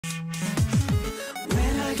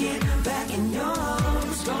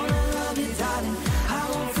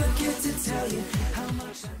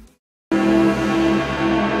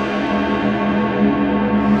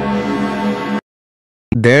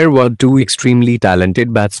There were two extremely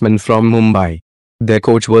talented batsmen from Mumbai. Their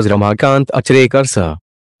coach was Ramakant Achrekar sir.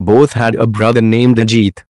 Both had a brother named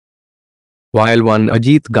Ajit. While one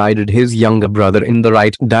Ajit guided his younger brother in the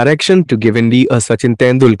right direction to give India a Sachin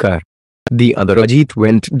Tendulkar, the other Ajit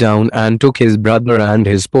went down and took his brother and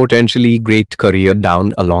his potentially great career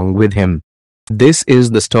down along with him. This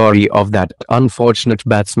is the story of that unfortunate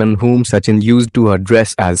batsman whom Sachin used to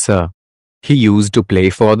address as sir. He used to play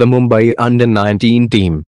for the Mumbai under-19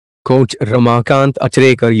 team. Coach Ramakant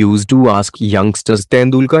Achrekar used to ask youngsters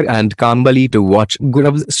Tendulkar and Kambali to watch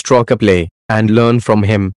Gurav's stroke play and learn from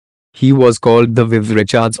him. He was called the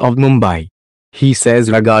Virat of Mumbai. He says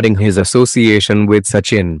regarding his association with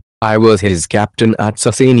Sachin, "I was his captain at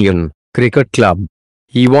Sasanian Cricket Club.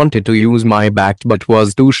 He wanted to use my bat but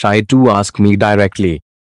was too shy to ask me directly.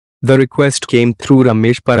 The request came through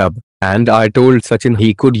Ramesh Parab, and I told Sachin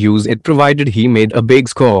he could use it provided he made a big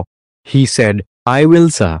score. He said, 'I will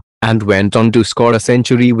sir,' and went on to score a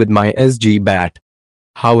century with my SG bat.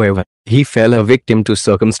 However, he fell a victim to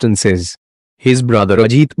circumstances. His brother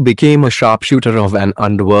Ajit became a sharpshooter of an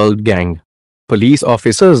underworld gang. Police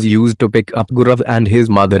officers used to pick up Gurav and his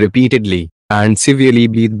mother repeatedly, and severely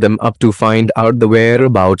beat them up to find out the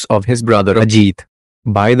whereabouts of his brother Ajit.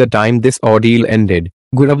 By the time this ordeal ended,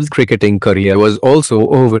 Gurav's cricketing career was also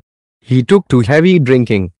over. He took to heavy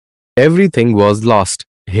drinking. Everything was lost,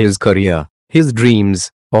 his career, his dreams,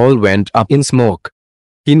 all went up in smoke.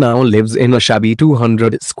 He now lives in a shabby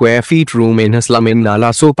 200 square feet room in a slum in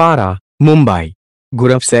Nalasopara, Mumbai.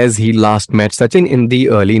 Gurav says he last met Sachin in the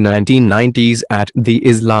early 1990s at the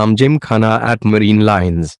Islam Gymkhana at Marine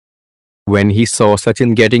Lines. When he saw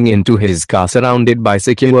Sachin getting into his car surrounded by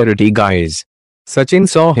security guys, Sachin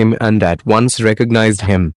saw him and at once recognized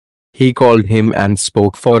him. He called him and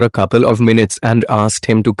spoke for a couple of minutes and asked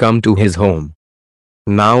him to come to his home.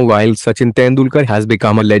 Now while Sachin Tendulkar has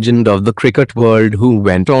become a legend of the cricket world who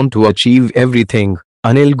went on to achieve everything,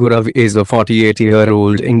 Anil Gurav is a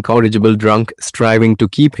 48-year-old incorrigible drunk striving to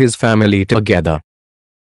keep his family together.